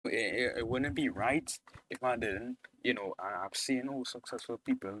it wouldn't be right if I didn't. I've seen successful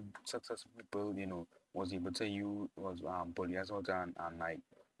people, was able to use was bully as well and like,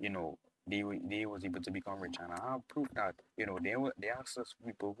 you know, they was able to become rich, and I have proof that there are such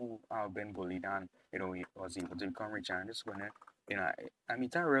people who have been bullied and was able to become rich. And just gonna, I mean,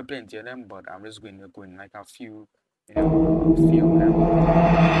 there are plenty of them, but I'm just going to go in like a few, a few of them.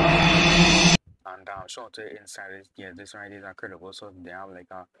 And shorter inside it, yeah, this right is credible. So they have like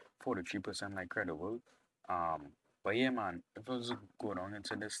a 43% like credible. Um, but yeah, man, if I was go down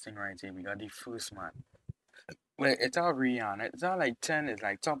into this thing right here, we got the first man. Well, it's all Rihanna. It's all like 10. It's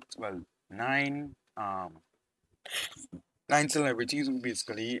like top, well, nine, nine celebrities who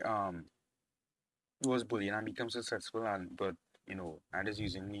basically was bullied and become successful. And but I just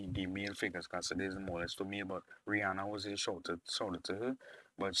using the male figures because it is more or less for me. But Rihanna was a shorter to her,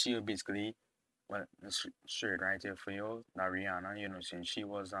 but she basically, well, it's straight right here for you. Now Rihanna, since she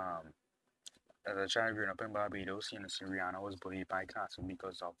was as a child growing up in Barbados, so Rihanna was bullied by classmates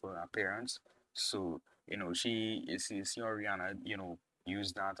because of her appearance. So, you see how Rihanna,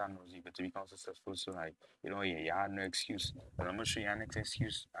 used that and was able to become successful. So, like, yeah, you had no excuse. But I'm gonna show you an next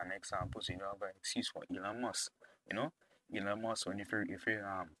excuse, an example. So you don't have an excuse for Elon Musk. You know, Elon Musk. When if you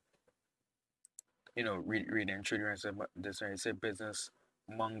reading through this, right, it said business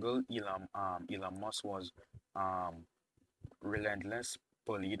mongrel Elon Musk was um relentless,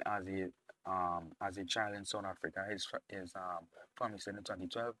 bullied as a child in South Africa. His family said in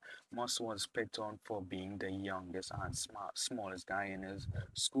 2012, Moss was picked on for being the youngest and smallest guy in his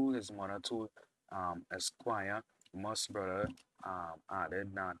school. His mother told Esquire, Moss' brother,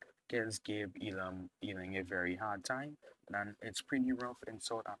 added that kids gave Elam a very hard time. And it's pretty rough in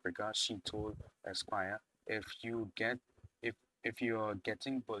South Africa, she told Esquire. If you get if if you're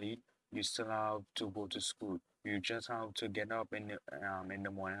getting bullied, you still have to go to school. You just have to get up in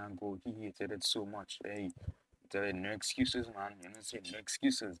the morning and go. He hated it so much. Hey, there are no excuses, man. Say no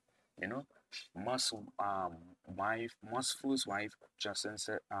excuses. You know, Musk Musk's wife Justina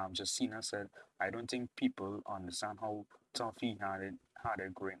said, I don't think people understand how tough he had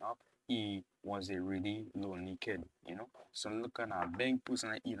it growing up. He was a really lonely kid. So look at a big person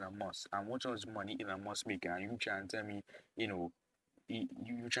like Elon Musk, and what much money Elon Musk making, and you trying to tell me, you know,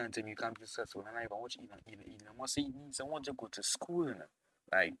 you trying to tell me you can't be successful, and I even watch Elon Musk say he needs someone to go to school,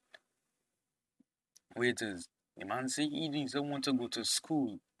 like, wait is the man say he needs someone to go to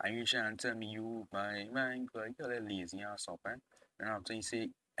school, and you trying to tell me you, man, God, you're a lazy and stuff, man. And after you say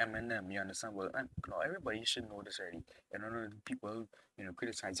Eminem, you understand? Well, man, no, everybody should know this already. People,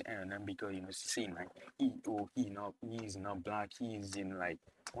 criticize Eminem because saying like he's not black, he's in like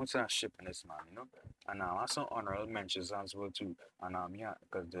what's that ship in this man, And I some honorable mentions as well too, and yeah,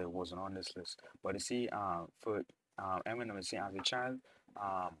 because there wasn't on this list. But you see, for Eminem, say as a child,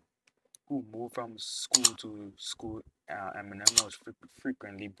 um who moved from school to school, Eminem was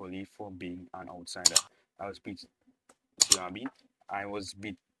frequently bullied for being an outsider. I was beat, I was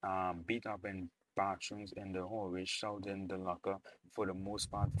beat up in bathrooms in the hallway, shoved in the locker for the most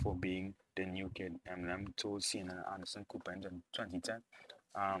part for being the new kid. Eminem told CNN Anderson Cooper in 2010.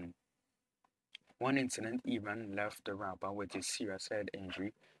 Um, One incident even left the rapper with a serious head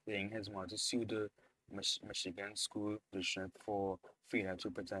injury, leading his mother sued the Michigan school district for failure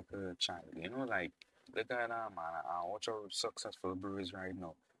to protect her child. Like, look at that, man. Watch how successful Brew is right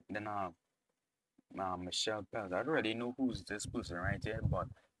now. Then, Michelle Pelt. I don't really know who's this person right here, but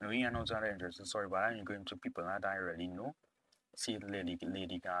you know, not interested. Sorry, but I'm going to people that I already know. See Lady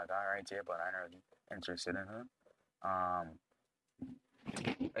Gaga right here, but I'm not really interested in her. Um,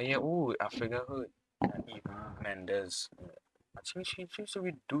 yeah, oh, I forgot who. Eva Mendes. I think she used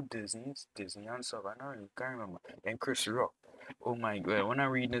to do Disney and stuff. I don't really can't remember. And Chris Rock. Oh my god, when I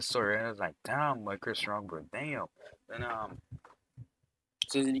read this story, I was like, damn, my Chris Rock, bro, damn. Then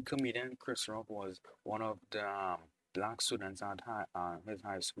so the comedian Chris Rock was one of the black students at his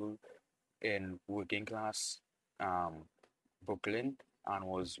high school in working class um Brooklyn, and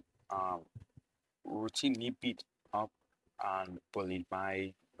was um routinely beat up and bullied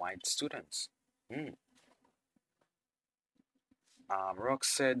by white students. Hmm. Rock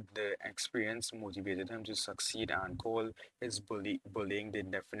said the experience motivated him to succeed and called his bullying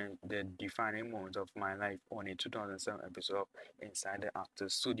the defining moment of my life on a 2007 episode of Inside the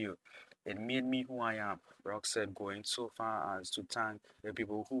Actors Studio. It made me who I am, Rock said, going so far as to thank the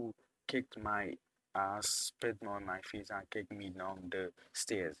people who kicked my ass, spit on my face, and kicked me down the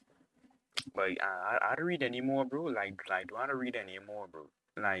stairs. But I don't read anymore, bro. Like, do I don't read anymore, bro?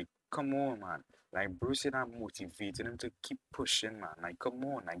 Like, come on, man. Like, Bruce said, I'm motivating him to keep pushing, man. Like, come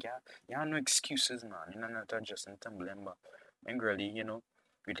on, like, yeah, no excuses, man. Not Justin Timberlake, but and girly,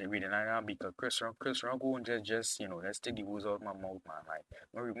 We did not because Chris Rock go and just let's take the words out of my mouth, man. Like,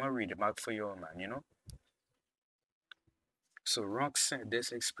 I'm read it back for you, man. So Rock said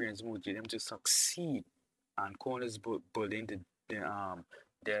this experience motivated him to succeed and call his bullying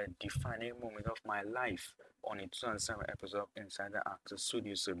the defining moment of my life on a 2007 episode of Inside the Actor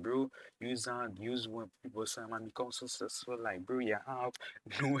Studio. So bro, use when people say man become successful, like bro, you have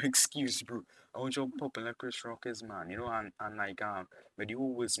no excuse, bro. I want you to pop like Chris Rock is, man, and like but the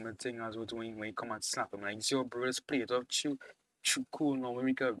whole Will Smith thing as well when you come and slap him, like it's your brother's plate of cool now when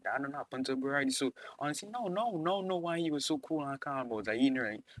we go that don't happen to bro, right? So honestly, no, why he was so cool and calm about that. He didn't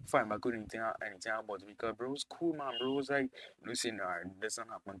really fight back good anything about it because bro was cool, man. Bro was like, listen, this doesn't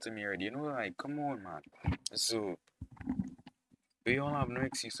happen to me already. Like, come on, man. So, we all have no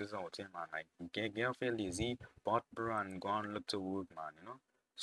excuses out here, man. Like, get off your lazy butt, bro, and go and look to work, man.